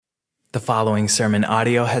The following sermon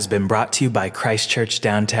audio has been brought to you by Christ Church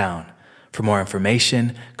Downtown. For more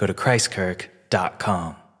information, go to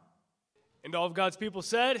christkirk.com. And all of God's people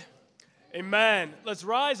said, Amen. Let's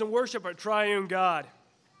rise and worship our triune God.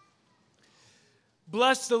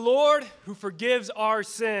 Bless the Lord who forgives our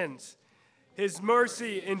sins. His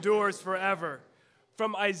mercy endures forever.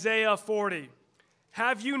 From Isaiah 40.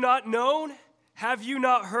 Have you not known? Have you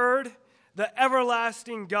not heard? The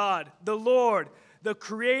everlasting God, the Lord, the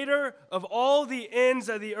creator of all the ends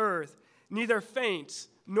of the earth, neither faints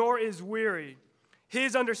nor is weary.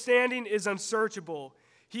 His understanding is unsearchable.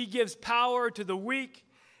 He gives power to the weak,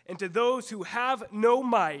 and to those who have no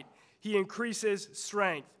might, he increases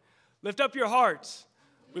strength. Lift up your hearts.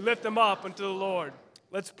 We lift them up unto the Lord.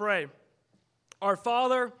 Let's pray. Our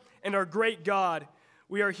Father and our great God,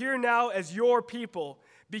 we are here now as your people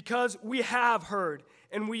because we have heard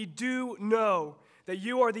and we do know that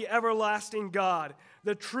you are the everlasting God,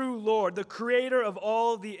 the true Lord, the creator of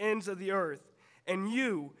all the ends of the earth. And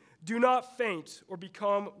you do not faint or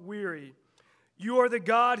become weary. You are the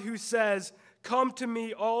God who says, "Come to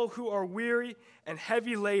me, all who are weary and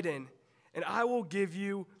heavy laden, and I will give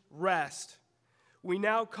you rest." We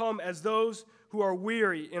now come as those who are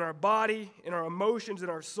weary in our body, in our emotions, in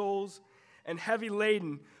our souls, and heavy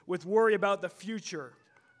laden with worry about the future,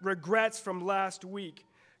 regrets from last week,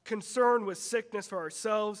 concerned with sickness for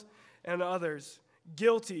ourselves and others,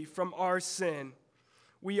 guilty from our sin.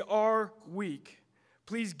 We are weak.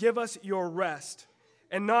 Please give us your rest,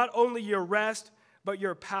 and not only your rest, but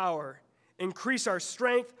your power. Increase our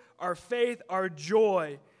strength, our faith, our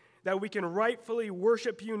joy, that we can rightfully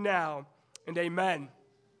worship you now, and amen.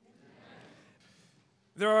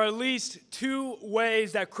 There are at least two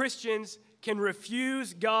ways that Christians can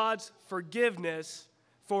refuse God's forgiveness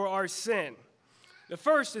for our sin. The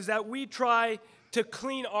first is that we try to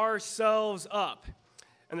clean ourselves up.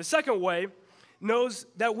 And the second way knows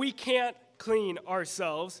that we can't clean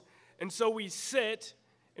ourselves, and so we sit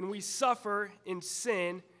and we suffer in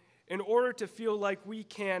sin in order to feel like we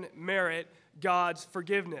can merit God's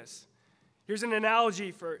forgiveness. Here's an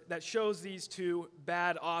analogy that shows these two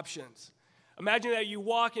bad options. Imagine that you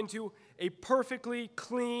walk into a perfectly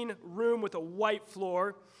clean room with a white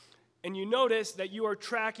floor, and you notice that you are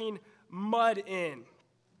tracking mud in.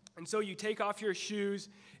 And so you take off your shoes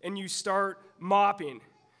and you start mopping.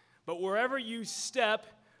 But wherever you step,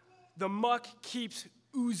 the muck keeps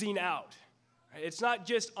oozing out. It's not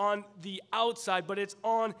just on the outside, but it's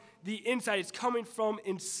on the inside. It's coming from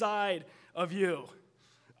inside of you.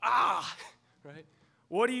 Right?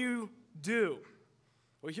 What do you do?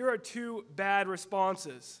 Well, here are two bad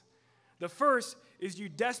responses. The first is you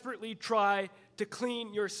desperately try to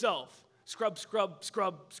clean yourself. Scrub, scrub,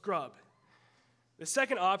 scrub, scrub. The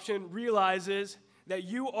second option realizes that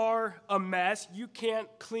you are a mess. You can't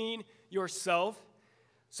clean yourself.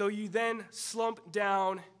 So you then slump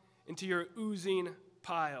down into your oozing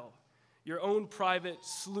pile, your own private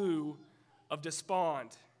slough of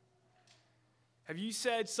despond. Have you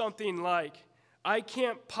said something like, "I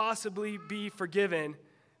can't possibly be forgiven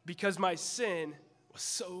because my sin was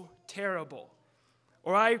so terrible"?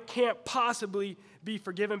 Or "I can't possibly be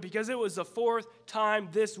forgiven because it was the fourth time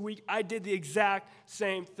this week I did the exact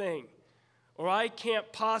same thing"? Or "I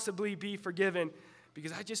can't possibly be forgiven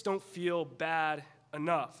because I just don't feel bad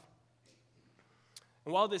enough"?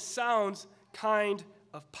 And while this sounds kind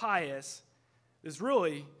of pious, this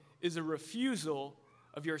really is a refusal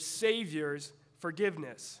of your Savior's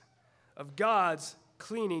forgiveness, of God's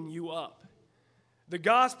cleaning you up. The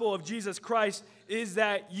gospel of Jesus Christ is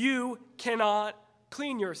that you cannot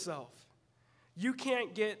clean yourself. You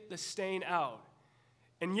can't get the stain out.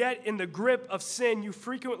 And yet, in the grip of sin, you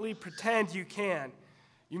frequently pretend you can.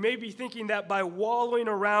 You may be thinking that by wallowing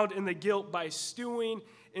around in the guilt, by stewing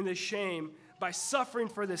in the shame, by suffering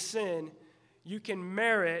for the sin, you can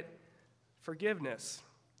merit forgiveness.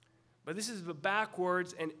 But this is a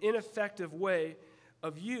backwards and ineffective way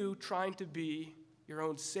of you trying to be your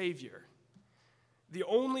own Savior. The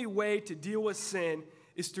only way to deal with sin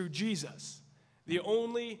is through Jesus, the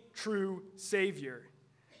only true Savior.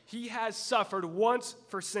 He has suffered once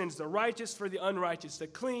for sins, the righteous for the unrighteous, the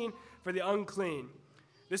clean for the unclean.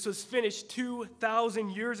 This was finished 2,000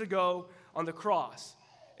 years ago on the cross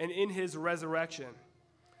and in his resurrection.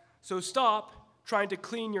 So stop trying to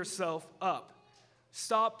clean yourself up.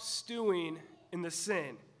 Stop stewing in the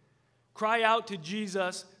sin. Cry out to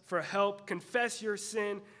Jesus for help. Confess your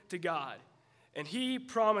sin to God. And he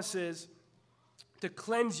promises to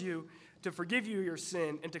cleanse you, to forgive you your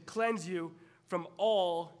sin, and to cleanse you from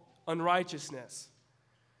all unrighteousness.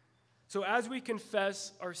 So as we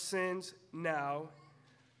confess our sins now,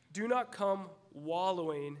 do not come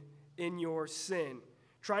wallowing in your sin,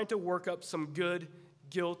 trying to work up some good,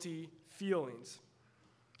 guilty feelings.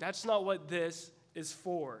 That's not what this is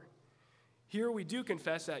for. Here we do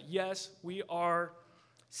confess that, yes, we are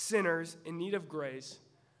sinners in need of grace,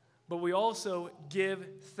 but we also give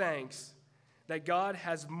thanks that God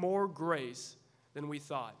has more grace than we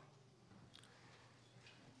thought.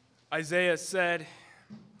 Isaiah said,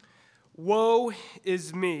 "Woe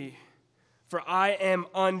is me, for I am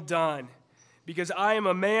undone, because I am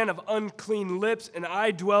a man of unclean lips, and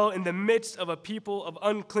I dwell in the midst of a people of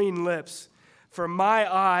unclean lips. For my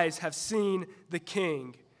eyes have seen the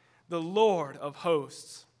King, the Lord of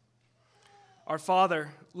hosts." Our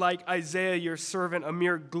Father, like Isaiah, your servant, a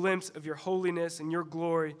mere glimpse of your holiness and your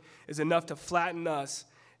glory is enough to flatten us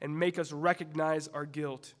and make us recognize our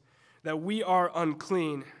guilt, that we are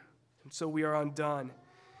unclean, and so we are undone.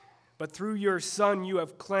 But through your Son, you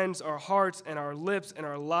have cleansed our hearts and our lips and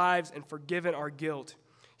our lives and forgiven our guilt.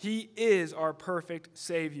 He is our perfect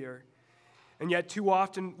Savior. And yet too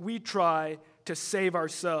often we try to save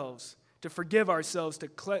ourselves, to forgive ourselves, to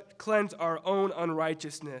cleanse our own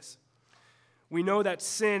unrighteousness. We know that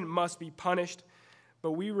sin must be punished,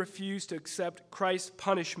 but we refuse to accept Christ's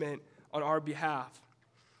punishment on our behalf.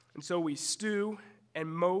 And so we stew and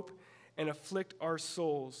mope and afflict our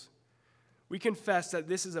souls. We confess that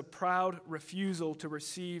this is a proud refusal to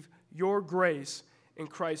receive your grace in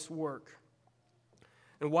Christ's work.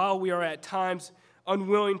 And while we are at times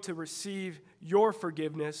unwilling to receive your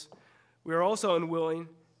forgiveness, we are also unwilling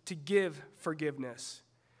to give forgiveness.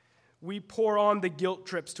 We pour on the guilt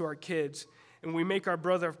trips to our kids, and we make our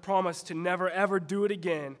brother promise to never ever do it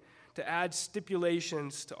again, to add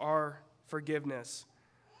stipulations to our forgiveness.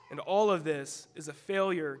 And all of this is a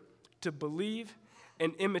failure to believe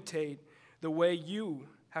and imitate the way you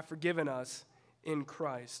have forgiven us in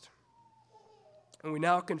Christ. And we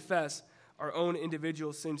now confess our own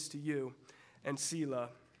individual sins to you, and Selah.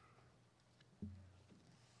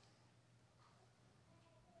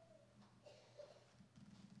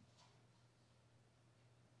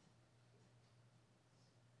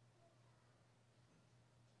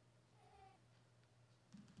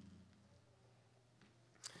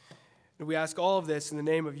 And we ask all of this in the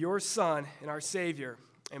name of your Son and our Savior.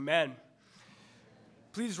 Amen.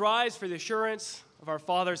 Please rise for the assurance of our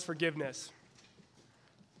Father's forgiveness.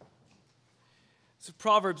 So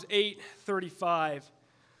Proverbs 8:35,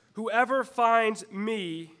 "Whoever finds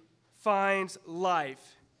me finds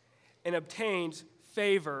life and obtains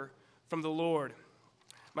favor from the Lord."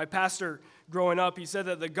 My pastor growing up, he said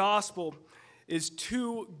that the gospel is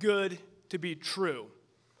too good to be true,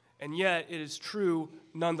 and yet it is true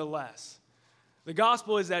nonetheless. The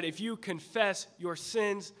gospel is that if you confess your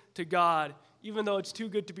sins to God, even though it's too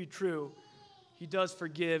good to be true, he does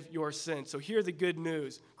forgive your sins. So hear the good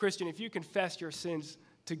news. Christian, if you confess your sins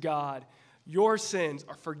to God, your sins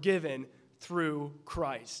are forgiven through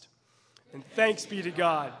Christ. And thanks be to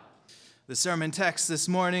God. The sermon text this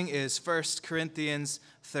morning is 1 Corinthians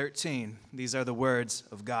 13. These are the words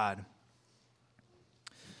of God.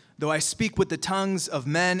 "Though I speak with the tongues of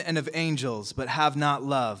men and of angels, but have not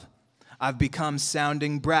love, I've become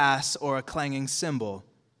sounding brass or a clanging cymbal.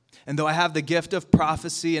 And though I have the gift of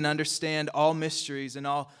prophecy and understand all mysteries and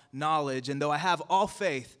all knowledge, and though I have all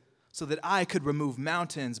faith so that I could remove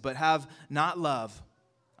mountains, but have not love,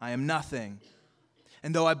 I am nothing.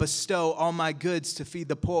 And though I bestow all my goods to feed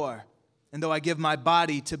the poor, and though I give my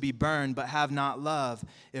body to be burned, but have not love,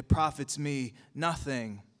 it profits me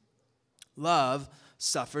nothing. Love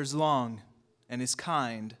suffers long and is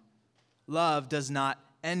kind. Love does not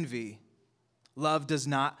envy. Love does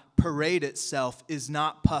not parade itself, is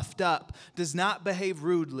not puffed up, does not behave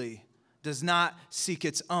rudely, does not seek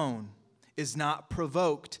its own, is not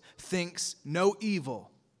provoked, thinks no evil,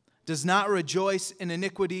 does not rejoice in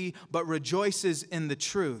iniquity, but rejoices in the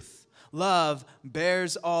truth. Love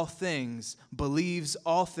bears all things, believes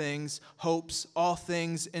all things, hopes all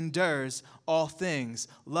things, endures all things.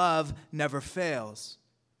 Love never fails.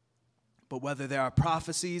 But whether there are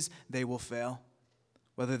prophecies, they will fail.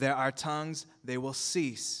 Whether there are tongues, they will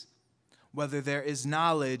cease. Whether there is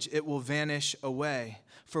knowledge, it will vanish away.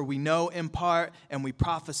 For we know in part, and we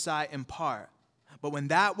prophesy in part. But when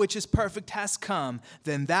that which is perfect has come,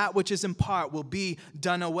 then that which is in part will be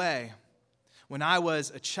done away. When I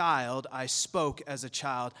was a child, I spoke as a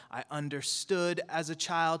child. I understood as a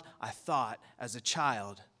child. I thought as a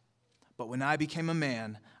child. But when I became a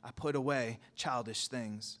man, I put away childish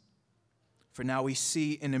things. For now we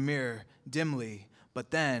see in a mirror dimly,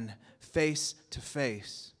 but then face to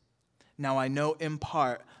face. Now I know in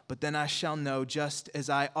part, but then I shall know just as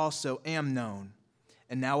I also am known.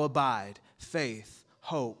 And now abide faith,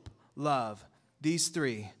 hope, love, these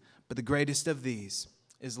three, But the greatest of these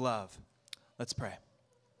is love. Let's pray.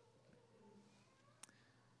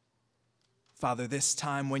 Father, this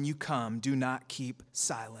time when you come, do not keep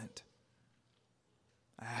silent.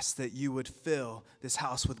 I ask that you would fill this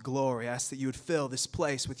house with glory. I ask that you would fill this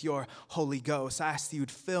place with your Holy Ghost. I ask that you would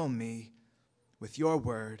fill me with your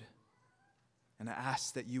word. And I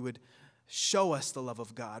ask that you would show us the love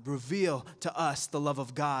of God. Reveal to us the love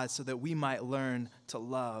of God so that we might learn to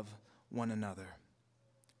love one another.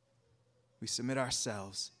 We submit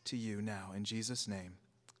ourselves to you now in Jesus' name,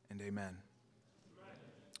 and amen.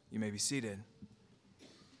 You may be seated.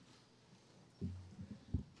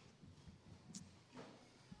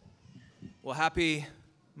 Well, happy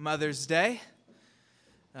Mother's Day.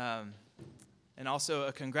 And also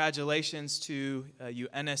a congratulations to you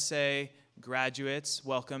NSA graduates.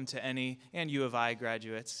 Welcome to any, and U of I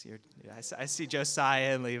graduates. I see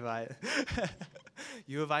Josiah and Levi.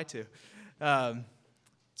 U of I too.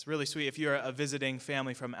 It's really sweet. If you're a visiting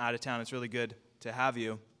family from out of town, it's really good to have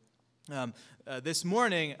you. This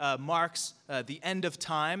morning marks the end of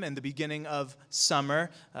time and the beginning of summer,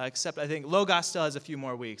 except I think Logos still has a few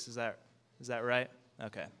more weeks. Is that right?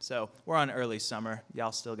 Okay, so we're on early summer.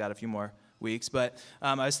 Y'all still got a few more weeks. But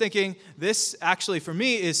I was thinking this actually for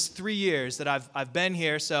me is 3 years that I've been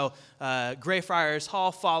here. So Greyfriars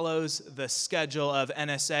Hall follows the schedule of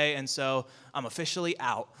NSA, and so I'm officially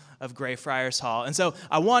out of Greyfriars Hall. And so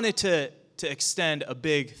I wanted to extend a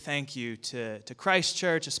big thank you to Christ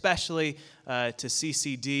Church, especially to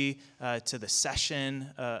CCD, to the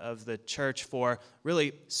session of the church for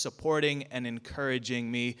really supporting and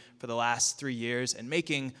encouraging me for the last 3 years and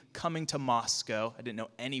making coming to Moscow. I didn't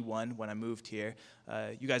know anyone when I moved here.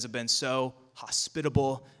 You guys have been so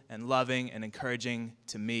hospitable and loving and encouraging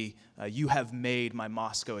to me. You have made my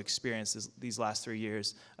Moscow experience these last 3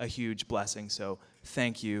 years a huge blessing, so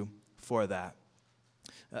thank you for that.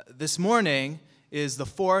 This morning is the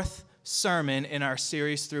fourth sermon in our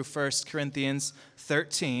series through 1 Corinthians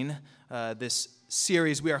 13, this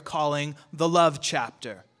series we are calling the Love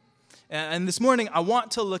Chapter. And this morning, I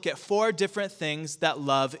want to look at 4 different things that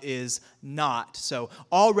love is not. So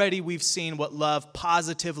already we've seen what love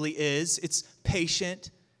positively is. It's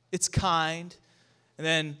patient, it's kind. And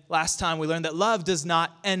then last time we learned that love does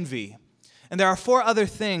not envy. And there are 4 other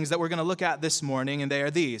things that we're going to look at this morning, and they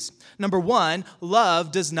are these. Number 1,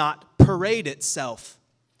 love does not parade itself.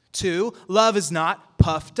 2, love is not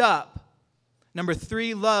puffed up. Number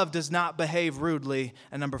 3, love does not behave rudely.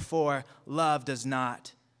 And number 4, love does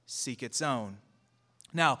not seek its own.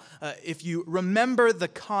 Now, if you remember the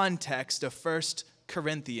context of 1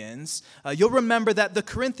 Corinthians, you'll remember that the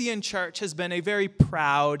Corinthian church has been a very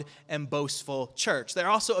proud and boastful church. They're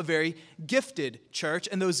also a very gifted church,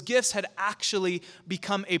 and those gifts had actually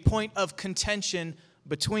become a point of contention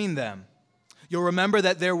between them. You'll remember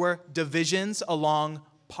that there were divisions along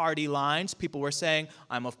party lines. People were saying,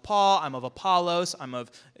 I'm of Paul, I'm of Apollos, I'm of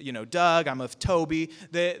Doug, I'm of Toby.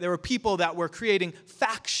 There were people that were creating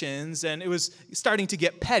factions, and it was starting to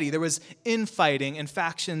get petty. There was infighting and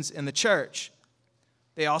factions in the church.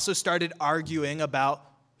 They also started arguing about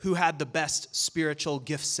who had the best spiritual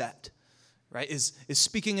gift set, right? Is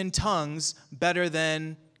speaking in tongues better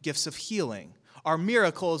than gifts of healing? Are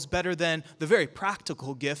miracles better than the very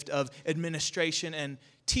practical gift of administration and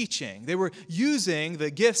teaching? They were using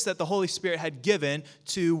the gifts that the Holy Spirit had given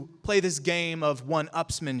to play this game of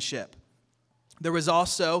one-upsmanship. There was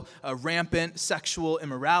also a rampant sexual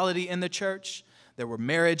immorality in the church. There were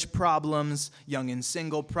marriage problems, young and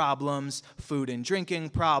single problems, food and drinking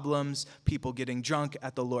problems, people getting drunk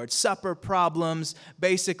at the Lord's Supper problems.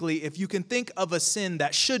 Basically, if you can think of a sin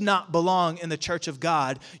that should not belong in the church of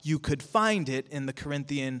God, you could find it in the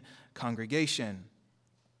Corinthian congregation.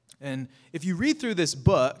 And if you read through this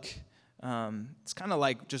book, it's kind of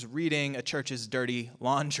like just reading a church's dirty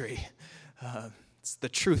laundry. It's the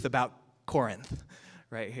truth about Corinth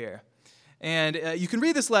right here. And you can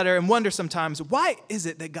read this letter and wonder sometimes, why is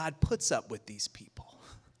it that God puts up with these people?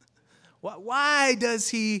 Why does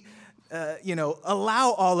he,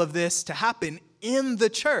 allow all of this to happen in the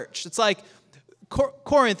church? It's like,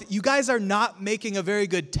 Corinth, you guys are not making a very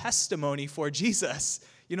good testimony for Jesus.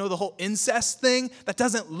 You know, the whole incest thing, that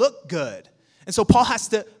doesn't look good. And so Paul has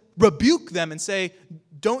to rebuke them and say,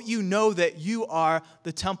 don't you know that you are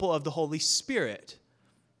the temple of the Holy Spirit?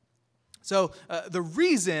 So the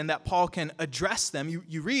reason that Paul can address them,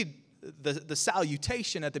 you read the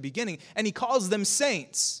salutation at the beginning, and he calls them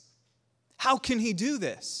saints. How can he do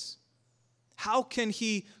this? How can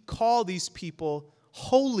he call these people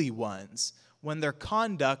holy ones when their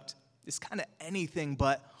conduct is kind of anything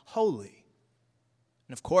but holy?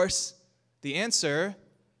 And of course, the answer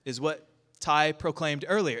is what Ty proclaimed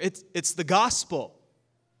earlier. It's the gospel.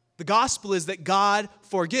 The gospel is that God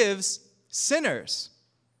forgives sinners.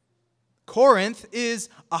 Corinth is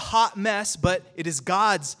a hot mess, but it is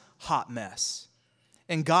God's hot mess.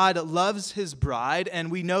 And God loves his bride,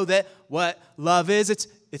 and we know that what love is,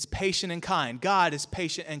 it's patient and kind. God is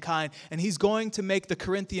patient and kind, and he's going to make the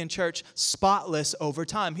Corinthian church spotless over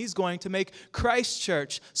time. He's going to make Christ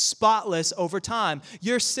Church spotless over time.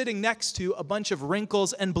 You're sitting next to a bunch of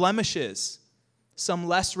wrinkles and blemishes, some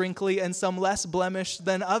less wrinkly and some less blemished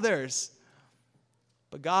than others.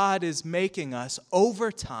 But God is making us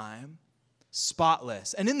over time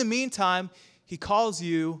spotless. And in the meantime, he calls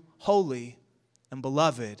you holy and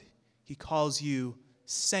beloved. He calls you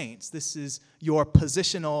saints. This is your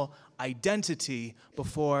positional identity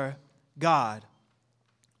before God.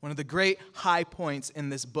 One of the great high points in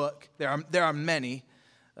this book, there are many,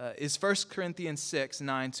 is 1 Corinthians 6,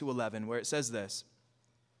 9 to 11, where it says this: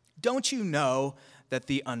 "Don't you know that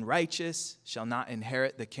the unrighteous shall not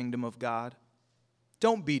inherit the kingdom of God?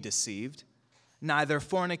 Don't be deceived. Neither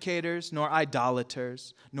fornicators, nor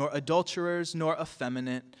idolaters, nor adulterers, nor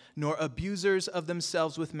effeminate, nor abusers of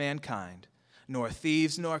themselves with mankind, nor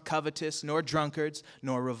thieves, nor covetous, nor drunkards,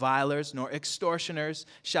 nor revilers, nor extortioners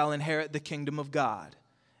shall inherit the kingdom of God.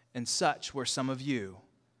 And such were some of you.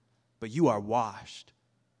 But you are washed,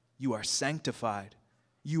 you are sanctified,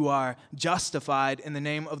 you are justified in the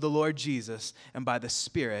name of the Lord Jesus and by the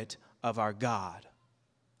Spirit of our God."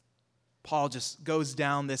 Paul just goes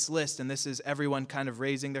down this list, and this is everyone kind of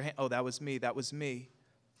raising their hand. Oh, that was me, that was me.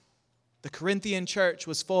 The Corinthian church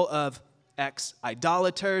was full of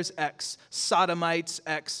ex-idolaters, ex-sodomites,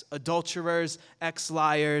 ex-adulterers,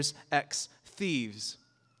 ex-liars, ex-thieves.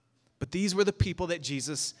 But these were the people that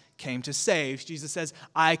Jesus came to save. Jesus says,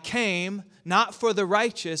 "I came not for the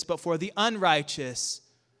righteous, but for the unrighteous."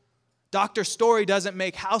 Dr. Story doesn't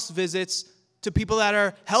make house visits to people that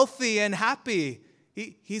are healthy and happy.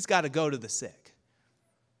 He's got to go to the sick.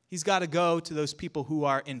 He's got to go to those people who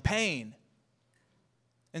are in pain.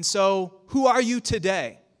 And so, who are you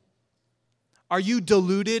today? Are you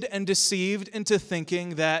deluded and deceived into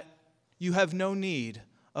thinking that you have no need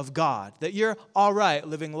of God, that you're all right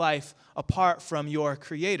living life apart from your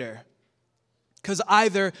Creator? Because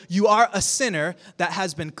either you are a sinner that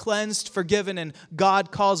has been cleansed, forgiven, and God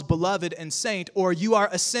calls beloved and saint, or you are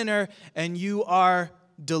a sinner and you are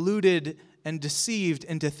deluded and deceived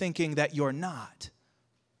into thinking that you're not,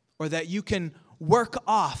 or that you can work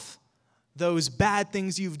off those bad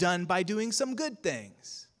things you've done by doing some good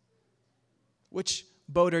things. Which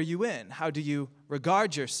boat are you in? How do you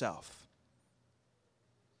regard yourself?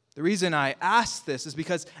 The reason I ask this is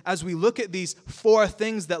because as we look at these 4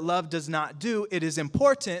 things that love does not do, it is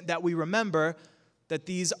important that we remember that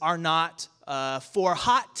these are not 4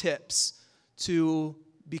 hot tips to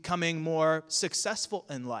becoming more successful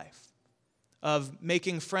in life, of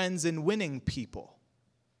making friends and winning people.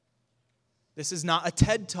 This is not a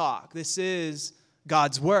TED Talk. This is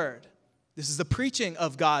God's Word. This is the preaching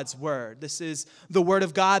of God's Word. This is the Word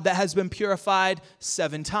of God that has been purified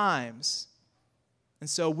 7 times. And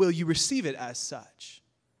so will you receive it as such?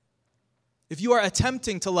 If you are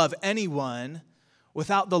attempting to love anyone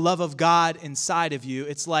without the love of God inside of you,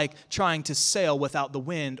 it's like trying to sail without the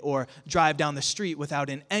wind or drive down the street without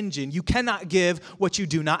an engine. You cannot give what you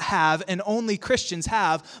do not have, and only Christians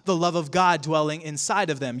have the love of God dwelling inside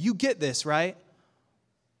of them. You get this, right?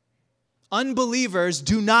 Unbelievers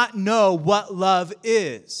do not know what love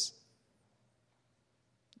is.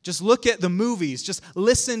 Just look at the movies. Just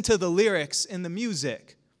listen to the lyrics in the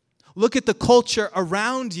music. Look at the culture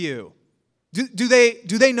around you. Do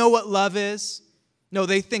they know what love is? No,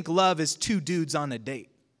 they think love is 2 dudes on a date.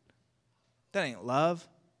 That ain't love.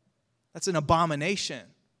 That's an abomination.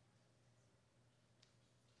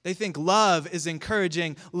 They think love is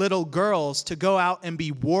encouraging little girls to go out and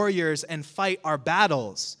be warriors and fight our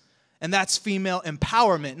battles. And that's female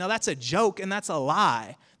empowerment. No, that's a joke and that's a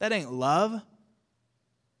lie. That ain't love.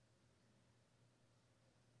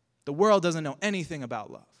 The world doesn't know anything about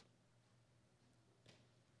love.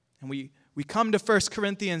 And we come to 1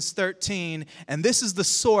 Corinthians 13, and this is the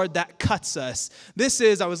sword that cuts us.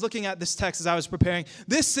 I was looking at this text as I was preparing,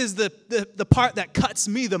 this is the part that cuts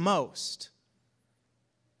me the most.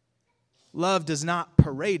 Love does not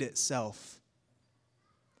parade itself.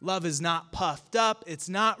 Love is not puffed up, it's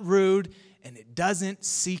not rude, and it doesn't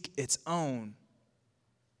seek its own.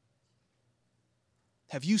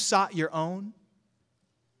 Have you sought your own?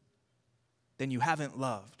 Then you haven't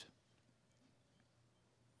loved.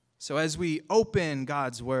 So as we open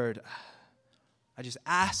God's Word, I just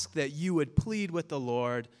ask that you would plead with the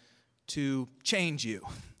Lord to change you.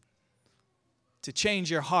 to change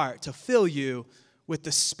your heart, to fill you with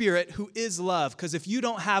the Spirit who is love. Because if you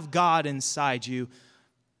don't have God inside you,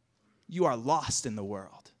 you are lost in the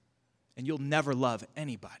world, and you'll never love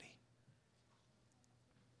anybody.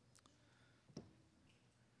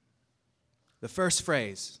 The first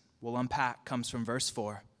phrase we'll unpack comes from verse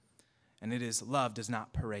 4, and it is, love does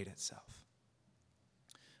not parade itself.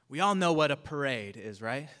 We all know what a parade is,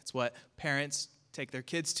 right? It's what parents take their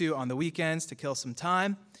kids to on the weekends to kill some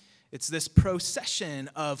time. It's this procession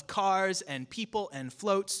of cars and people and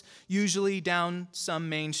floats, usually down some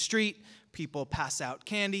main street. People pass out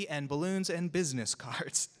candy and balloons and business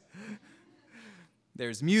cards.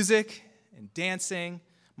 There's music and dancing,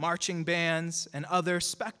 marching bands, and other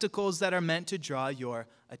spectacles that are meant to draw your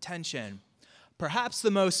attention. Perhaps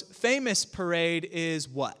the most famous parade is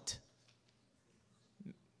what?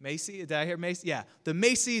 Macy's? Did I hear Macy's? Yeah, the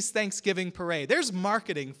Macy's Thanksgiving Parade. There's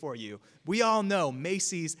marketing for you. We all know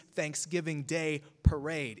Macy's Thanksgiving Day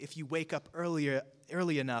Parade if you wake up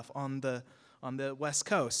early enough on the West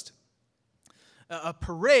Coast. A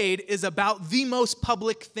parade is about the most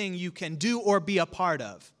public thing you can do or be a part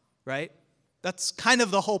of, right? That's kind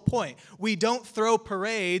of the whole point. We don't throw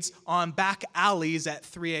parades on back alleys at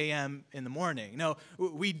 3 a.m. in the morning. No,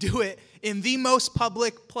 we do it in the most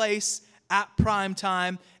public place at prime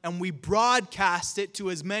time, and we broadcast it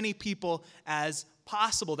to as many people as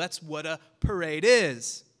possible. That's what a parade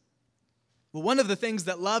is. Well, one of the things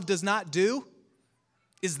that love does not do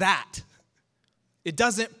is that. It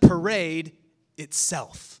doesn't parade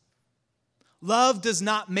itself. Love does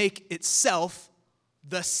not make itself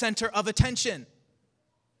the center of attention.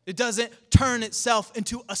 It doesn't turn itself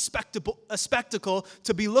into a spectacle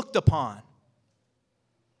to be looked upon.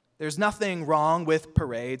 There's nothing wrong with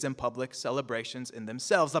parades and public celebrations in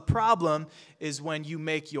themselves. The problem is when you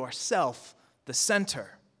make yourself the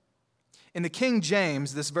center. In the King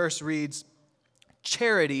James, this verse reads,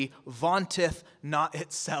 "Charity vaunteth not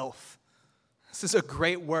itself." This is a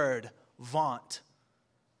great word, vaunt.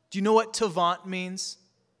 Do you know what to vaunt means?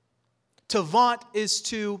 To vaunt is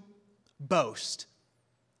to boast.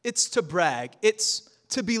 It's to brag. It's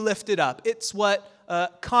to be lifted up. It's what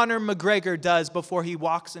Conor McGregor does before he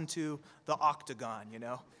walks into the octagon,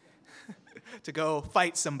 to go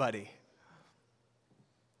fight somebody.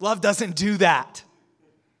 Love doesn't do that.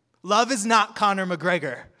 Love is not Conor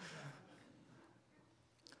McGregor.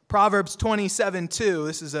 Proverbs 27:2,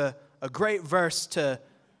 this is a great verse to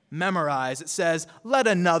memorize. It says, "Let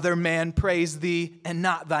another man praise thee, and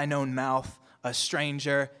not thine own mouth, a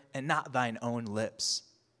stranger, and not thine own lips."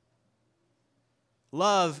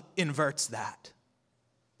 Love inverts that.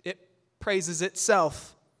 It praises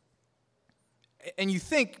itself. And you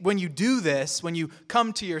think when you do this, when you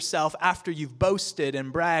come to yourself after you've boasted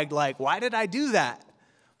and bragged, like, why did I do that?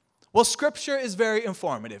 Well, Scripture is very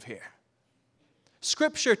informative here.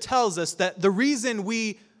 Scripture tells us that the reason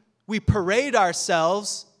we parade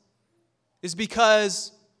ourselves is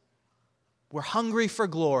because we're hungry for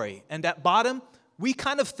glory. And at bottom, we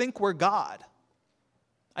kind of think we're God.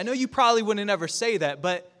 I know you probably wouldn't ever say that,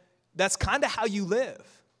 but that's kind of how you live.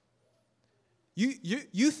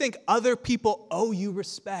 You think other people owe you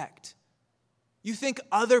respect. You think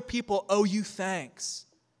other people owe you thanks.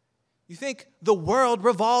 You think the world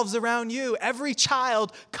revolves around you. Every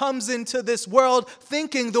child comes into this world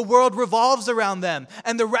thinking the world revolves around them,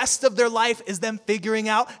 and the rest of their life is them figuring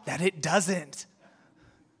out that it doesn't.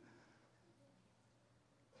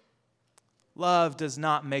 Love does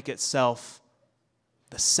not make itself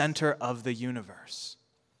the center of the universe.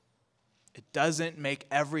 It doesn't make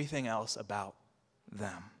everything else about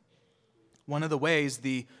them. One of the ways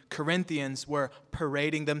the Corinthians were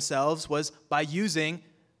parading themselves was by using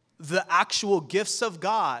the actual gifts of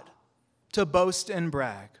God to boast and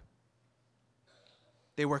brag.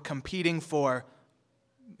 They were competing for,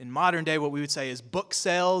 in modern day, what we would say is book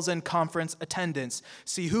sales and conference attendance.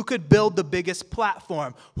 See who could build the biggest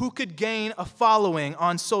platform, who could gain a following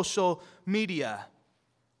on social media.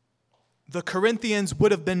 The Corinthians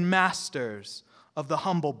would have been masters of the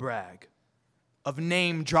humble brag, of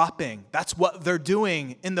name dropping. That's what they're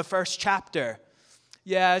doing in the first chapter.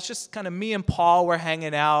 Yeah, it's just kind of me and Paul were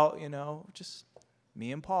hanging out, just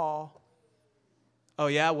me and Paul. Oh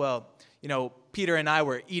yeah, well, Peter and I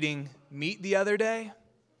were eating meat the other day.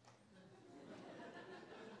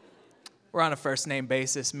 We're on a first name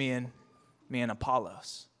basis, me and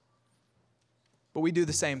Apollos. But we do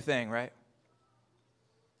the same thing, right?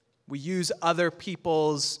 We use other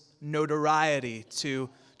people's notoriety to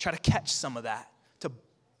try to catch some of that, to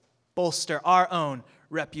bolster our own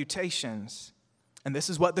reputations. And this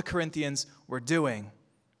is what the Corinthians were doing.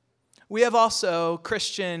 We have also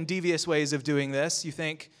Christian devious ways of doing this. You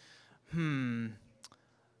think,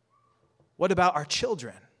 what about our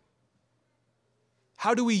children?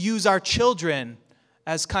 How do we use our children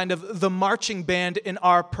as kind of the marching band in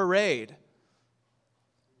our parade?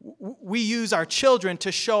 We use our children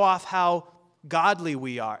to show off how godly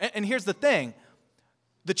we are. And here's the thing.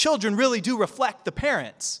 The children really do reflect the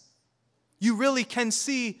parents. You really can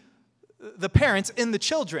see the parents in the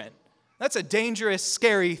children. That's a dangerous,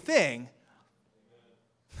 scary thing.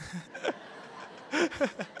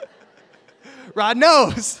 Rod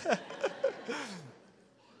knows.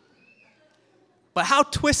 But how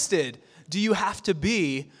twisted do you have to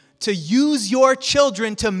be to use your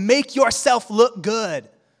children to make yourself look good?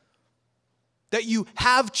 That you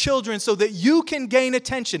have children so that you can gain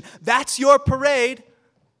attention. That's your parade.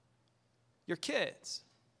 Your kids.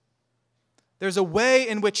 There's a way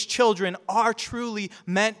in which children are truly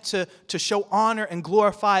meant to show honor and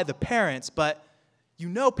glorify the parents, but you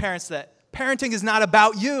know, parents, that parenting is not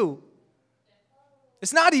about you.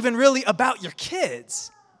 It's not even really about your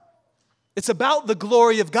kids. It's about the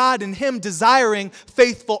glory of God and Him desiring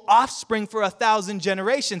faithful offspring for 1,000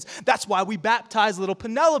 generations. That's why we baptize little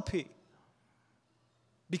Penelope.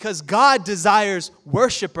 Because God desires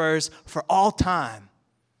worshipers for all time.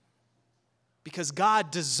 Because God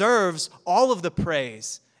deserves all of the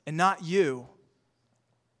praise and not you.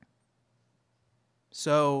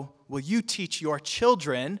 So, will you teach your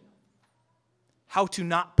children how to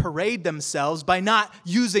not parade themselves by not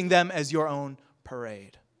using them as your own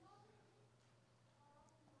parade?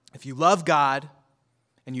 If you love God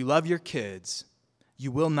and you love your kids,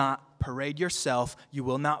 you will not parade yourself. You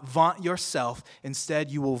will not vaunt yourself.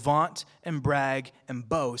 Instead, you will vaunt and brag and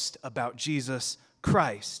boast about Jesus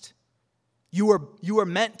Christ. You are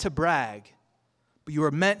meant to brag, but you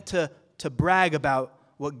are meant to brag about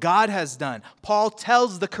what God has done. Paul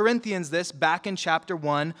tells the Corinthians this back in chapter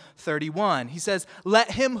 1:31. He says,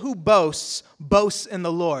 "Let him who boasts, boast in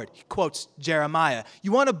the Lord." He quotes Jeremiah.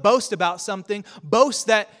 You want to boast about something, boast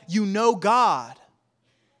that you know God.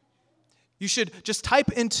 You should just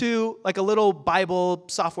type into like a little Bible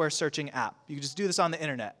software searching app. You can just do this on the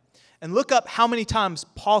internet. And look up how many times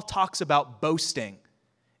Paul talks about boasting.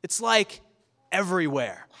 It's like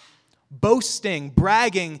everywhere. Boasting,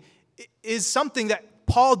 bragging is something that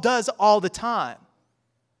Paul does all the time.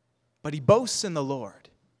 But he boasts in the Lord.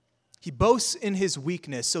 He boasts in his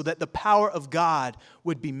weakness so that the power of God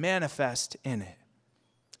would be manifest in it.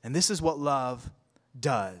 And this is what love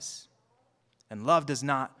does. And love does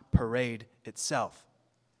not parade itself.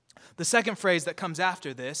 The second phrase that comes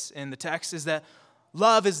after this in the text is that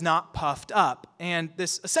love is not puffed up. And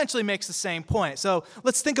this essentially makes the same point. So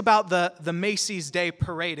let's think about the Macy's Day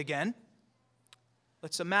Parade again.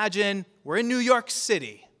 Let's imagine we're in New York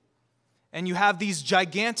City, and you have these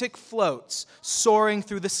gigantic floats soaring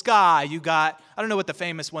through the sky. You got, I don't know what the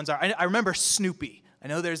famous ones are. I remember Snoopy. I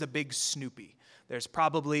know there's a big Snoopy. There's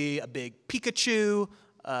probably a big Pikachu,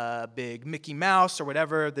 a big Mickey Mouse, or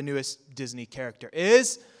whatever the newest Disney character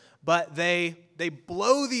is. But they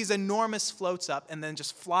blow these enormous floats up and then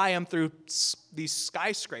just fly them through these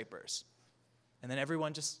skyscrapers. And then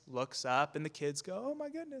everyone just looks up, and the kids go, "Oh my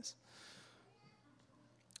goodness."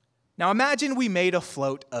 Now imagine we made a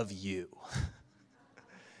float of you.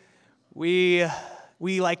 We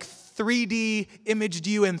like 3D imaged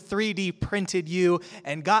you and 3D printed you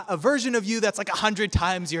and got a version of you that's like 100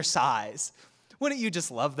 times your size. Wouldn't you just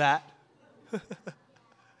love that?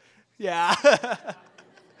 Yeah.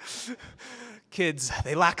 Kids,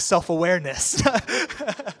 they lack self-awareness.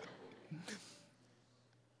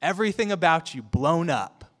 Everything about you blown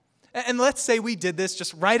up. And let's say we did this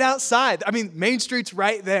just right outside. I mean, Main Street's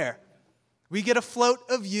right there. We get a float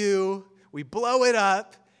of you, we blow it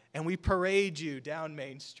up, and we parade you down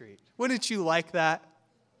Main Street. Wouldn't you like that?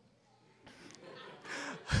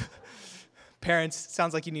 Parents,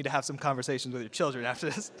 sounds like you need to have some conversations with your children after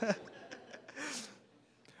this.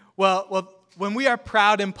 Well, when we are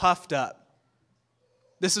proud and puffed up,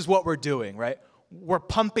 this is what we're doing, right? We're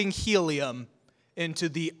pumping helium into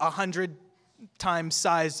the 100 times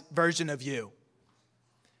size version of you.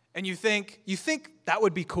 And you think that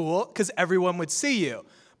would be cool because everyone would see you.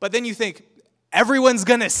 But then you think, everyone's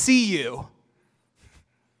going to see you.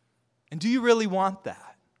 And do you really want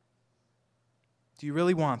that? Do you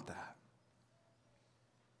really want that?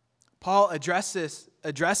 Paul addresses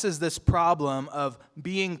this problem of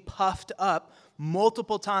being puffed up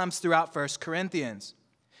multiple times throughout 1 Corinthians.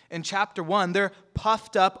 In chapter 1, they're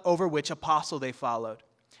puffed up over which apostle they followed.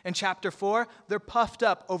 In chapter 4, they're puffed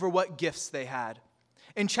up over what gifts they had.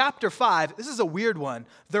 In chapter 5, this is a weird one.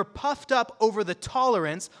 They're puffed up over the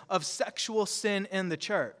tolerance of sexual sin in the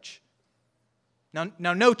church. Now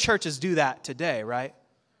no churches do that today, right?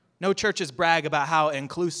 No churches brag about how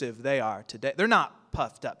inclusive they are today. They're not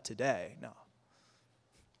puffed up today, no.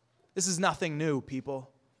 This is nothing new, people.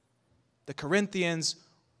 The Corinthians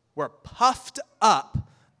were puffed up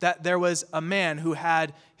that there was a man who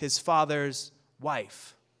had his father's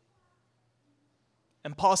wife.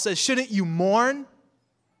 And Paul says, shouldn't you mourn?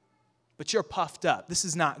 But you're puffed up. This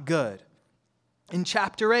is not good. In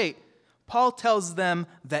chapter 8, Paul tells them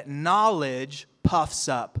that knowledge puffs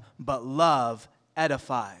up, but love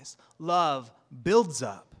edifies. Love builds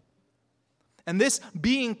up. And this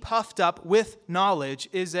being puffed up with knowledge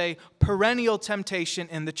is a perennial temptation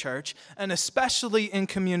in the church, and especially in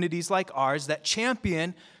communities like ours that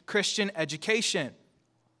champion Christian education.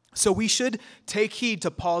 So we should take heed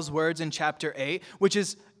to Paul's words in chapter 8, which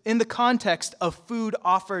is in the context of food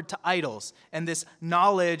offered to idols, and this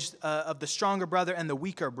knowledge of the stronger brother and the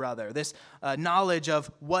weaker brother, this knowledge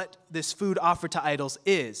of what this food offered to idols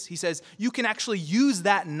is. He says, you can actually use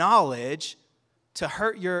that knowledge to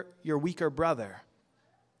hurt your weaker brother.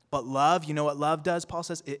 But love, you know what love does? Paul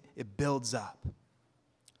says it builds up.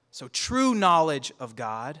 So true knowledge of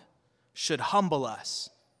God should humble us.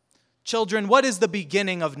 Children, what is the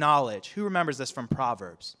beginning of knowledge? Who remembers this from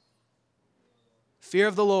Proverbs? Fear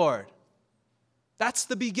of the Lord. That's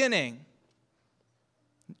the beginning.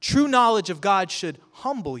 True knowledge of God should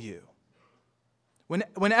humble you.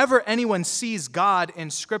 Whenever anyone sees God in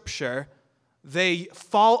Scripture, they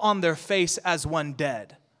fall on their face as one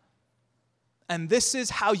dead. And this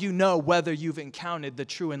is how you know whether you've encountered the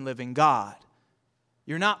true and living God.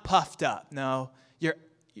 You're not puffed up. No,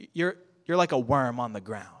 you're like a worm on the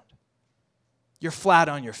ground. You're flat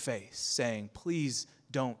on your face saying, please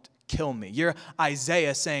don't kill me. You're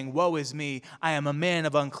Isaiah saying, woe is me. I am a man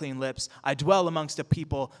of unclean lips. I dwell amongst a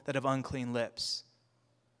people that have unclean lips.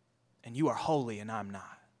 And you are holy and I'm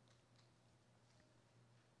not.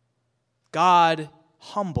 God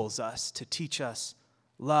humbles us to teach us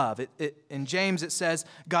love. In James it says,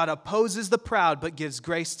 God opposes the proud but gives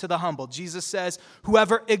grace to the humble. Jesus says,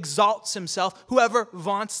 whoever exalts himself, whoever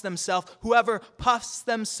vaunts themselves, whoever puffs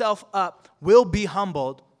themselves up will be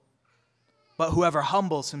humbled, but whoever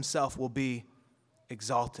humbles himself will be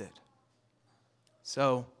exalted.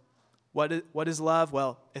 So, what is love?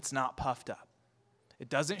 Well, it's not puffed up. It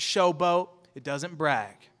doesn't showboat. It doesn't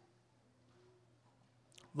brag.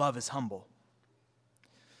 Love is humble.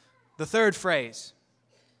 The third phrase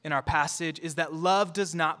in our passage is that love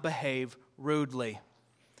does not behave rudely.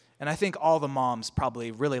 And I think all the moms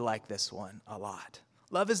probably really like this one a lot.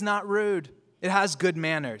 Love is not rude. It has good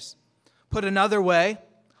manners. Put another way,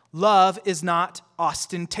 love is not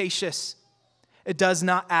ostentatious. It does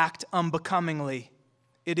not act unbecomingly.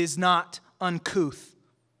 It is not uncouth.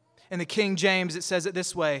 In the King James, it says it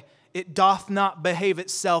this way, it doth not behave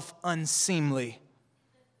itself unseemly.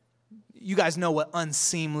 You guys know what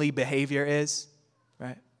unseemly behavior is,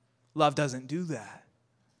 right? Love doesn't do that.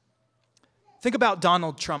 Think about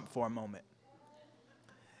Donald Trump for a moment.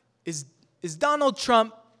 Is Donald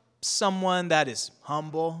Trump someone that is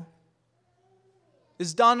humble?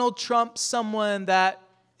 Is Donald Trump someone that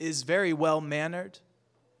is very well-mannered?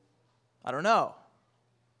 I don't know.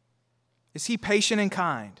 Is he patient and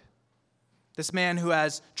kind? This man who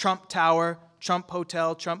has Trump Tower, Trump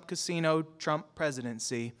Hotel, Trump Casino, Trump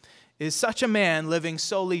presidency, is such a man living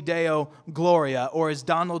soli Deo Gloria, or is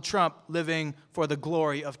Donald Trump living for the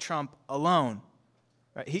glory of Trump alone?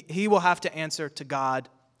 Right? He will have to answer to God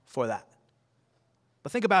for that.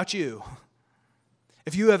 But think about you.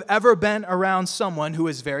 If you have ever been around someone who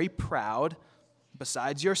is very proud,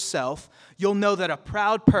 besides yourself, you'll know that a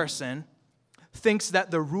proud person thinks that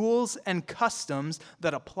the rules and customs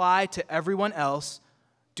that apply to everyone else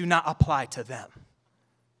do not apply to them.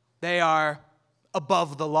 They are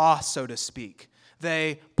above the law, so to speak.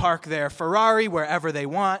 They park their Ferrari wherever they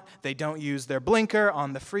want. They don't use their blinker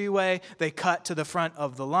on the freeway. They cut to the front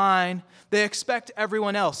of the line. They expect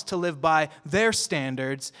everyone else to live by their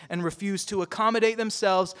standards and refuse to accommodate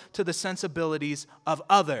themselves to the sensibilities of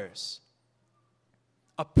others.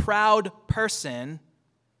 A proud person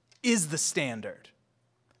is the standard.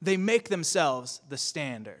 They make themselves the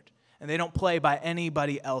standard, and they don't play by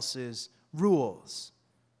anybody else's rules.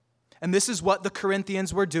 And this is what the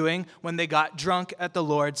Corinthians were doing when they got drunk at the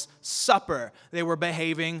Lord's Supper. They were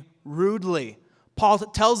behaving rudely. Paul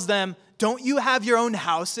tells them, don't you have your own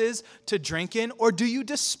houses to drink in, or do you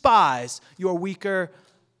despise your weaker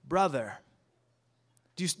brother?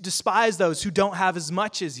 Do you despise those who don't have as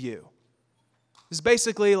much as you? It's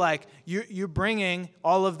basically like you're bringing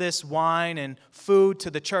all of this wine and food to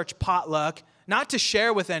the church potluck, not to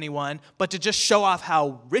share with anyone, but to just show off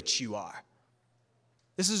how rich you are.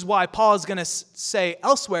 This is why Paul is going to say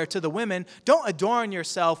elsewhere to the women, don't adorn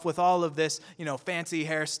yourself with all of this, fancy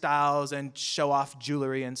hairstyles and show off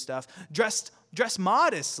jewelry and stuff. Dress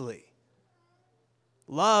modestly.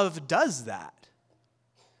 Love does that.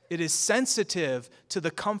 It is sensitive to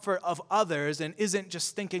the comfort of others and isn't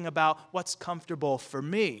just thinking about what's comfortable for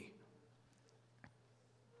me.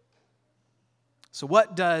 So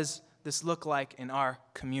what does this look like in our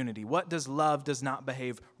community? What does love does not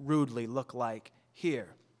behave rudely look like here?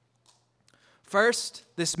 First,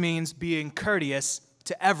 this means being courteous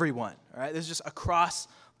to everyone. All right? This is just across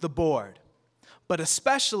the board, but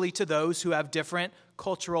especially to those who have different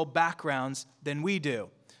cultural backgrounds than we do.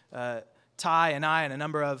 Ty and I and a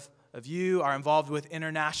number of you are involved with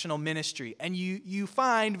international ministry, and you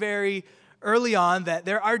find very early on that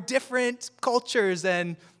there are different cultures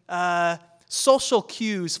and social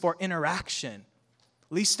cues for interaction,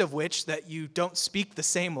 least of which that you don't speak the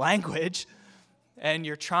same language, and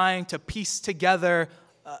you're trying to piece together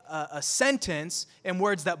a sentence in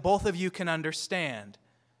words that both of you can understand.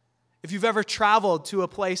 If you've ever traveled to a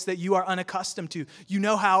place that you are unaccustomed to, you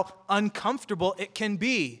know how uncomfortable it can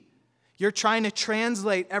be. You're trying to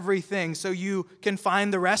translate everything so you can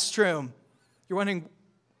find the restroom. You're wondering,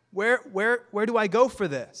 where do I go for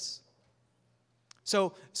this?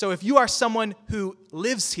 So if you are someone who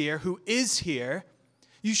lives here, who is here,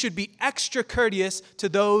 you should be extra courteous to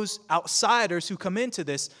those outsiders who come into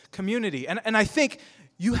this community. And I think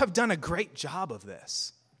you have done a great job of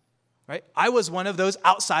this, right? I was one of those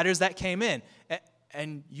outsiders that came in,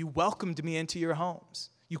 and you welcomed me into your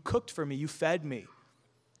homes. You cooked for me. You fed me.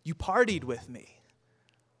 You partied with me.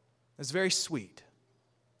 It's very sweet.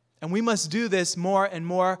 And we must do this more and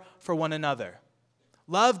more for one another.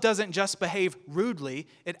 Love doesn't just behave rudely.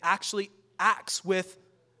 It actually acts with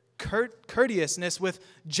courteousness, with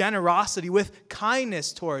generosity, with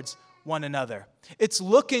kindness towards one another. It's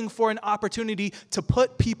looking for an opportunity to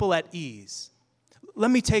put people at ease. Let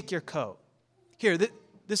me take your coat. Here,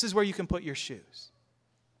 this is where you can put your shoes.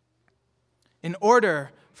 In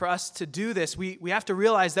order for us to do this, we have to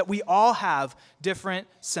realize that we all have different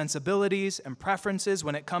sensibilities and preferences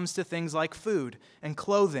when it comes to things like food and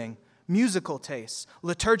clothing, musical tastes,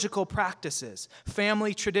 liturgical practices,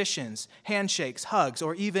 family traditions, handshakes, hugs,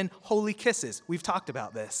 or even holy kisses. We've talked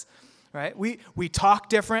about this, right? We talk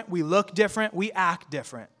different, we look different, we act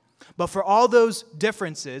different. But for all those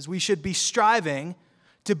differences, we should be striving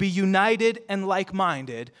to be united and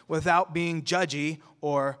like-minded without being judgy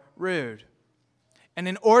or rude. And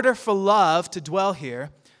in order for love to dwell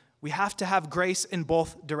here, we have to have grace in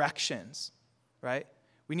both directions, right?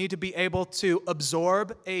 We need to be able to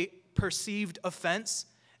absorb a perceived offense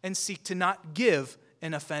and seek to not give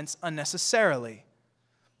an offense unnecessarily.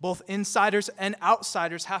 Both insiders and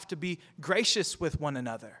outsiders have to be gracious with one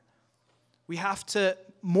another. We have to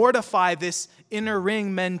mortify this inner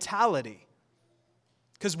ring mentality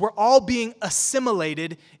because we're all being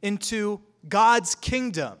assimilated into God's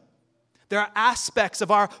kingdom. There are aspects of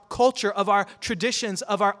our culture, of our traditions,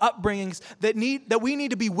 of our upbringings that we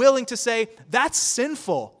need to be willing to say, that's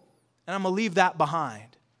sinful, and I'm going to leave that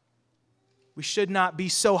behind. We should not be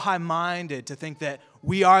so high-minded to think that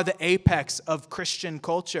we are the apex of Christian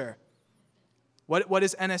culture. What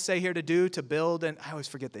is NSA here to do? To build, and I always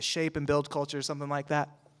forget this, shape and build culture or something like that.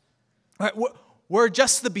 Right, we're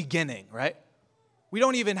just the beginning, right? We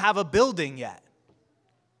don't even have a building yet.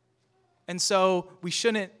 And so we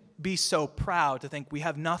shouldn't be so proud to think we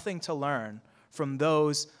have nothing to learn from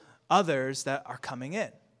those others that are coming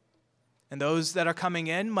in. And those that are coming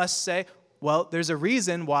in must say, well, there's a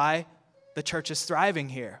reason why the church is thriving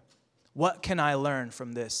here. What can I learn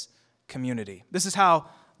from this community? This is how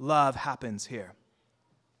love happens here.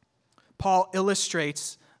 Paul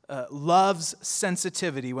illustrates love's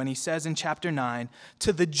sensitivity when he says in chapter 9,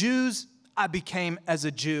 to the Jews I became as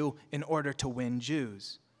a Jew in order to win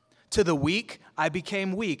Jews. To the weak, I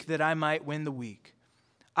became weak that I might win the weak.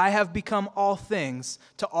 I have become all things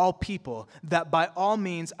to all people, that by all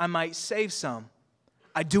means I might save some.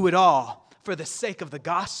 I do it all for the sake of the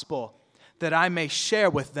gospel, that I may share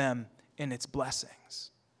with them in its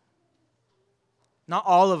blessings. Not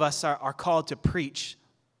all of us are called to preach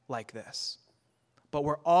like this, but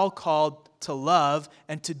we're all called to love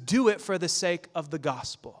and to do it for the sake of the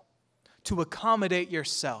gospel, to accommodate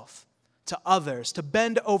yourself to others, to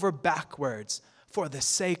bend over backwards for the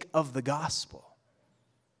sake of the gospel.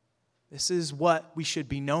 This is what we should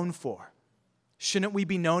be known for. Shouldn't we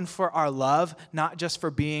be known for our love, not just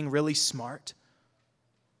for being really smart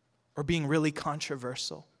or being really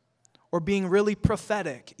controversial or being really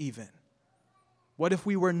prophetic even? What if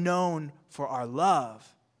we were known for our love?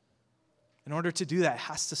 In order to do that, it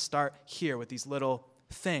has to start here with these little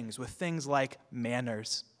things, with things like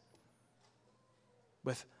manners,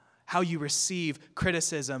 with how you receive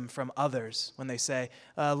criticism from others when they say,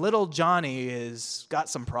 little Johnny has got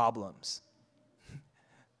some problems.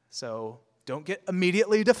 So don't get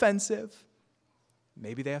immediately defensive.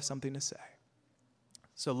 Maybe they have something to say.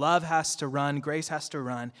 So love has to run, grace has to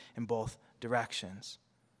run in both directions.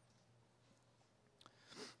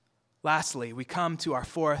 Lastly, we come to our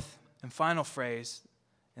fourth and final phrase,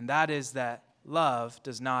 and that is that love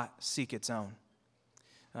does not seek its own.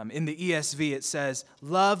 In the ESV, it says,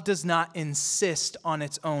 love does not insist on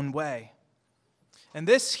its own way. And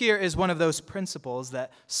this here is one of those principles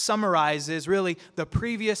that summarizes really the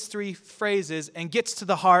previous three phrases and gets to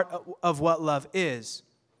the heart of what love is.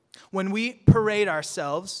 When we parade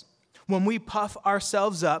ourselves, when we puff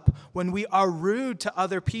ourselves up, when we are rude to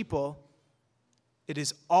other people, it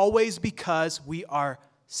is always because we are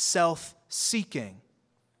self-seeking.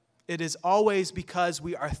 It is always because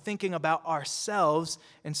we are thinking about ourselves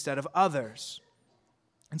instead of others.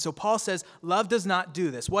 And so Paul says, love does not do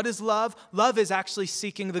this. What is love? Love is actually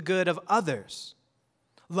seeking the good of others.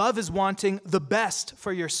 Love is wanting the best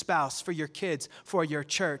for your spouse, for your kids, for your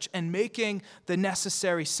church, and making the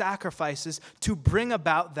necessary sacrifices to bring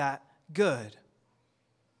about that good.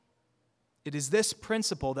 It is this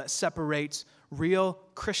principle that separates real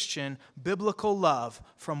Christian biblical love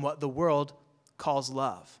from what the world calls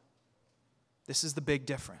love. This is the big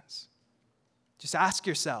difference. Just ask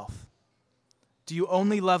yourself, do you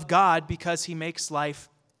only love God because he makes life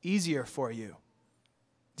easier for you?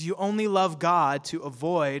 Do you only love God to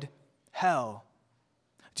avoid hell?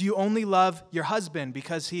 Do you only love your husband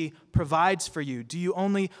because he provides for you? Do you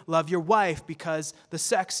only love your wife because the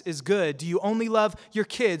sex is good? Do you only love your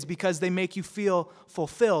kids because they make you feel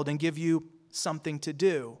fulfilled and give you something to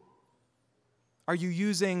do? Are you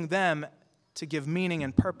using them to give meaning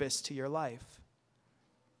and purpose to your life?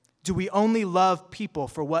 Do we only love people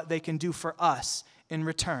for what they can do for us in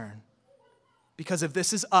return? Because if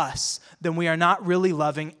this is us, then we are not really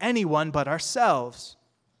loving anyone but ourselves.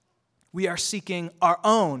 We are seeking our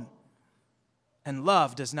own, and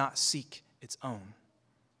love does not seek its own.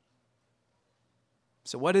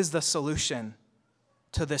 So what is the solution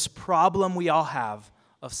to this problem we all have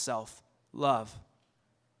of self-love?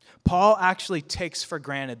 Paul actually takes for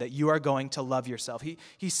granted that you are going to love yourself.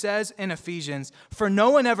 He says in Ephesians, "For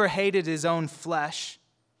no one ever hated his own flesh,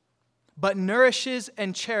 but nourishes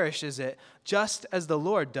and cherishes it, just as the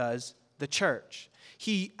Lord does the church."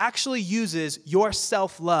 He actually uses your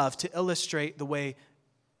self-love to illustrate the way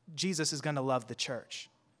Jesus is going to love the church.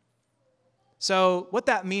 So what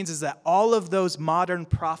that means is that all of those modern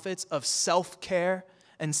prophets of self-care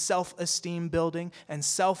and self-esteem building and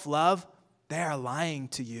self-love, they are lying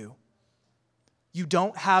to you. You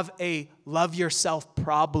don't have a love yourself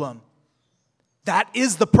problem. That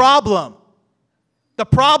is the problem. The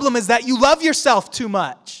problem is that you love yourself too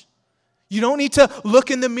much. You don't need to look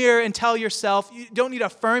in the mirror and tell yourself, you don't need to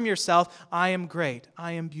affirm yourself, I am great,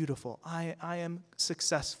 I am beautiful, I am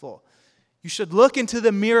successful. You should look into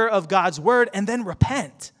the mirror of God's word and then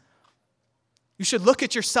repent. You should look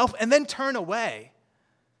at yourself and then turn away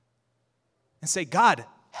and say, God,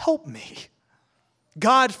 help me.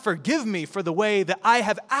 God, forgive me for the way that I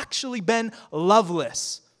have actually been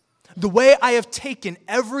loveless. The way I have taken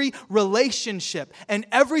every relationship and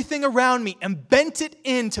everything around me and bent it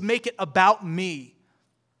in to make it about me.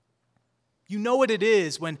 You know what it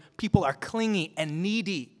is when people are clingy and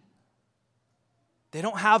needy. They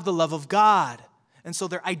don't have the love of God, and so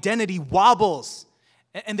their identity wobbles,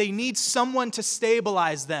 and they need someone to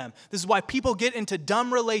stabilize them. This is why people get into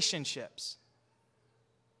dumb relationships.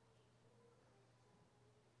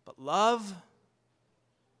 But love,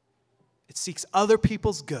 it seeks other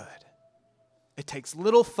people's good. It takes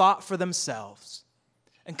little thought for themselves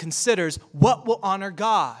and considers what will honor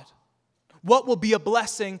God, what will be a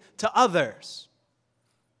blessing to others.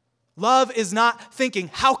 Love is not thinking,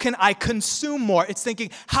 how can I consume more? It's thinking,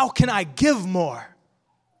 how can I give more?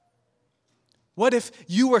 What if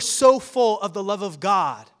you were so full of the love of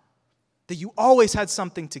God that you always had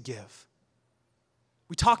something to give?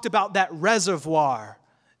 We talked about that reservoir.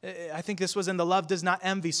 I think this was in the Love Does Not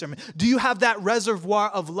Envy sermon. Do you have that reservoir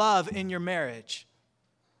of love in your marriage?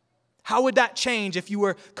 How would that change if you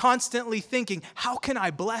were constantly thinking, how can I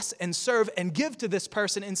bless and serve and give to this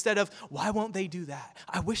person instead of, why won't they do that?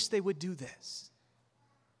 I wish they would do this.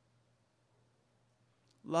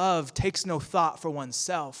 Love takes no thought for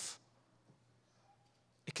oneself.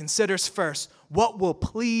 It considers first what will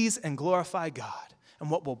please and glorify God and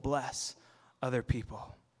what will bless other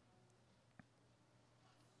people.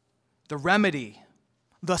 The remedy,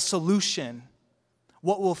 the solution,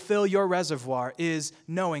 What will fill your reservoir is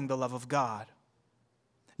knowing the love of God,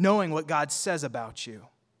 knowing what God says about you.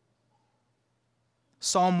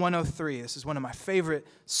 Psalm 103, this is one of my favorite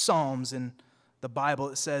psalms in the Bible.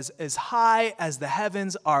 It says, "As high as the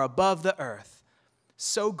heavens are above the earth,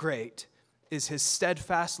 so great is his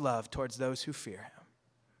steadfast love towards those who fear him."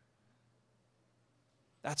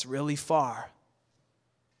 That's really far.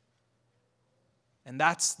 And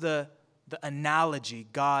that's the analogy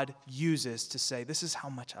God uses to say, this is how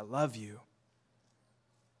much I love you.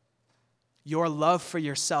 Your love for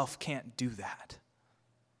yourself can't do that.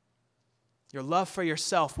 Your love for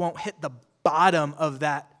yourself won't hit the bottom of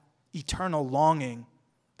that eternal longing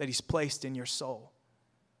that he's placed in your soul.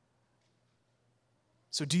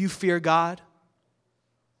 So do you fear God?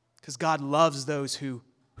 Because God loves those who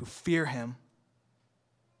fear him.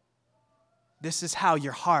 This is how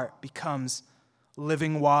your heart becomes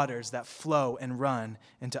living waters that flow and run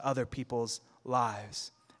into other people's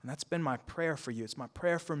lives. And that's been my prayer for you. It's my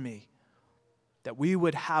prayer for me, that we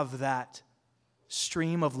would have that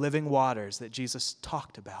stream of living waters that Jesus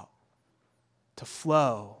talked about to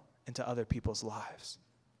flow into other people's lives.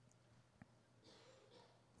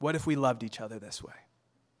 What if we loved each other this way?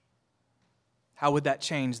 How would that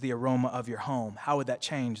change the aroma of your home? How would that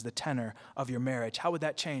change the tenor of your marriage? How would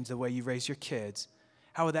that change the way you raise your kids?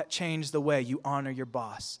 How would that change the way you honor your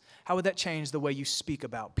boss? How would that change the way you speak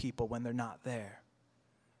about people when they're not there?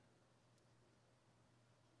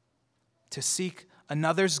 To seek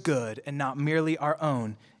another's good and not merely our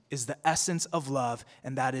own is the essence of love,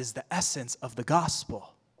 and that is the essence of the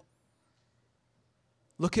gospel.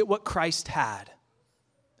 Look at what Christ had,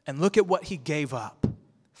 and look at what he gave up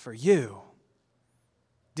for you.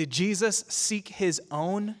 Did Jesus seek his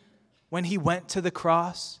own when he went to the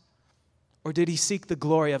cross? Or did he seek the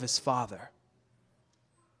glory of his Father?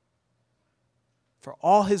 For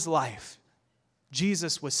all his life,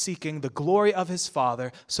 Jesus was seeking the glory of his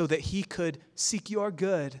Father so that he could seek your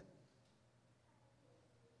good.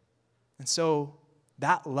 And so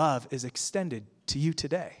that love is extended to you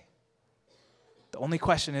today. The only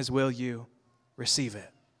question is, will you receive it?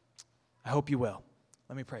 I hope you will.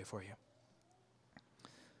 Let me pray for you.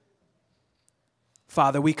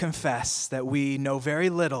 Father, we confess that we know very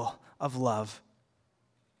little of love.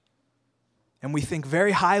 And we think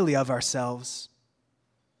very highly of ourselves,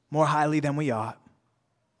 more highly than we ought.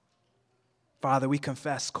 Father, we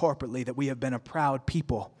confess corporately that we have been a proud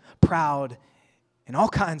people, proud in all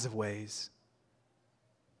kinds of ways.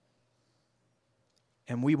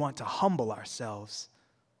 And we want to humble ourselves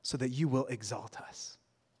so that you will exalt us.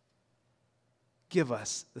 Give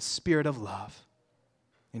us the spirit of love.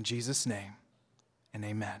 In Jesus' name, and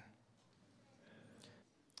amen.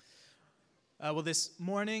 Well, this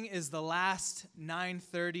morning is the last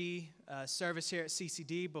 9:30 service here at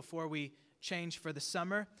CCD before we change for the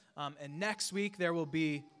summer. And next week, there will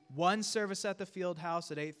be one service at the field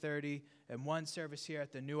house at 8:30 and one service here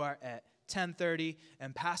at the Newark at 10:30.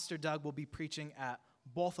 And Pastor Doug will be preaching at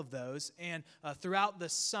both of those. And throughout the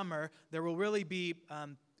summer, there will really be,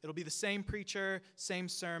 it'll be the same preacher, same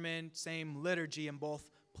sermon, same liturgy in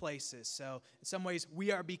both places. So in some ways,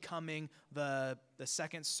 we are becoming the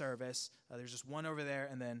second service. There's just one over there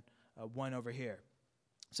and then one over here.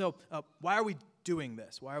 So why are we doing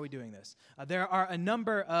this? Why are we doing this? There are a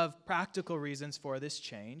number of practical reasons for this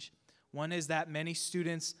change. One is that many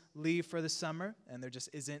students leave for the summer, and there just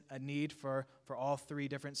isn't a need for all three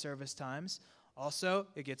different service times. Also,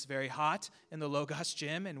 it gets very hot in the Logos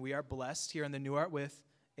gym, and we are blessed here in the Newark with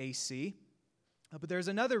AC. But there's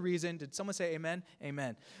another reason. Did someone say amen?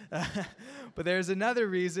 Amen. But there's another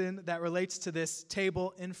reason that relates to this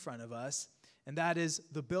table in front of us, and that is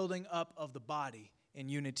the building up of the body in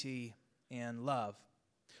unity and love.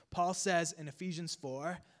 Paul says in Ephesians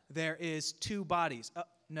 4, there is two bodies.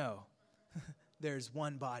 No, there's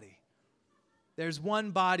one body. There's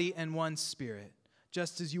one body and one spirit,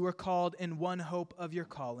 just as you were called in one hope of your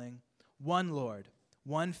calling, one Lord,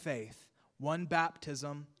 one faith, one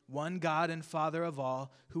baptism, one God and Father of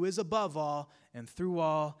all, who is above all and through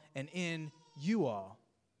all and in you all.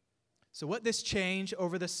 So what this change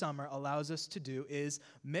over the summer allows us to do is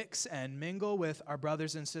mix and mingle with our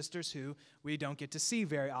brothers and sisters who we don't get to see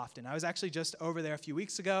very often. I was actually just over there a few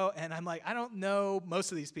weeks ago, and I'm like, I don't know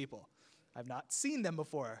most of these people. I've not seen them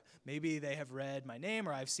before. Maybe they have read my name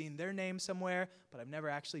or I've seen their name somewhere, but I've never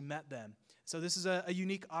actually met them. So this is a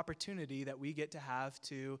unique opportunity that we get to have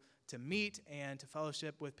to meet and to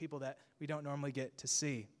fellowship with people that we don't normally get to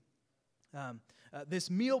see. This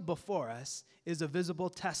meal before us is a visible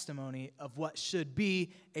testimony of what should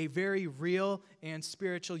be a very real and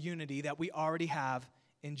spiritual unity that we already have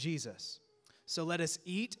in Jesus. So let us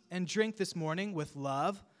eat and drink this morning with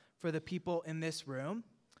love for the people in this room,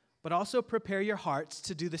 but also prepare your hearts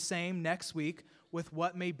to do the same next week with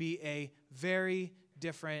what may be a very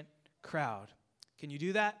different crowd. Can you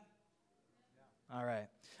do that? All right.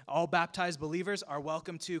 All baptized believers are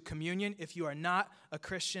welcome to communion. If you are not a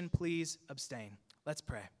Christian, please abstain. Let's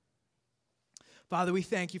pray. Father, we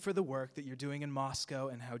thank you for the work that you're doing in Moscow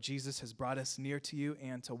and how Jesus has brought us near to you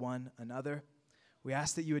and to one another. We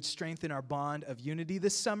ask that you would strengthen our bond of unity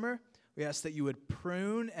this summer. We ask that you would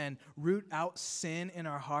prune and root out sin in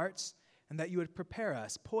our hearts, and that you would prepare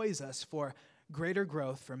us, poise us for greater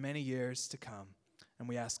growth for many years to come. And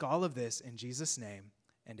we ask all of this in Jesus' name,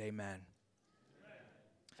 and amen.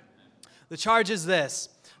 The charge is this.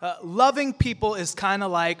 Loving people is kind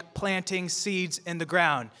of like planting seeds in the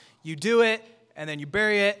ground. You do it, and then you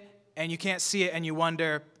bury it, and you can't see it, and you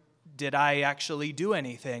wonder, did I actually do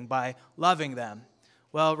anything by loving them?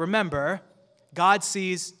 Well, remember, God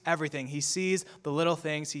sees everything. He sees the little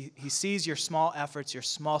things. He sees your small efforts, your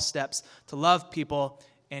small steps to love people,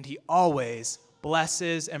 and he always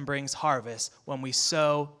blesses and brings harvest when we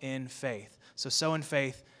sow in faith. So sow in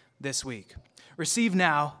faith this week. Receive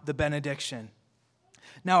now the benediction.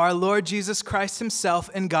 Now our Lord Jesus Christ himself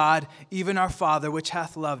and God, even our Father, which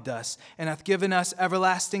hath loved us, and hath given us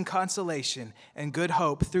everlasting consolation and good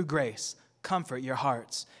hope through grace, comfort your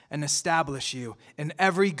hearts and establish you in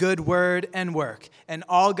every good word and work. And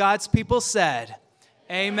all God's people said,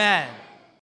 Amen.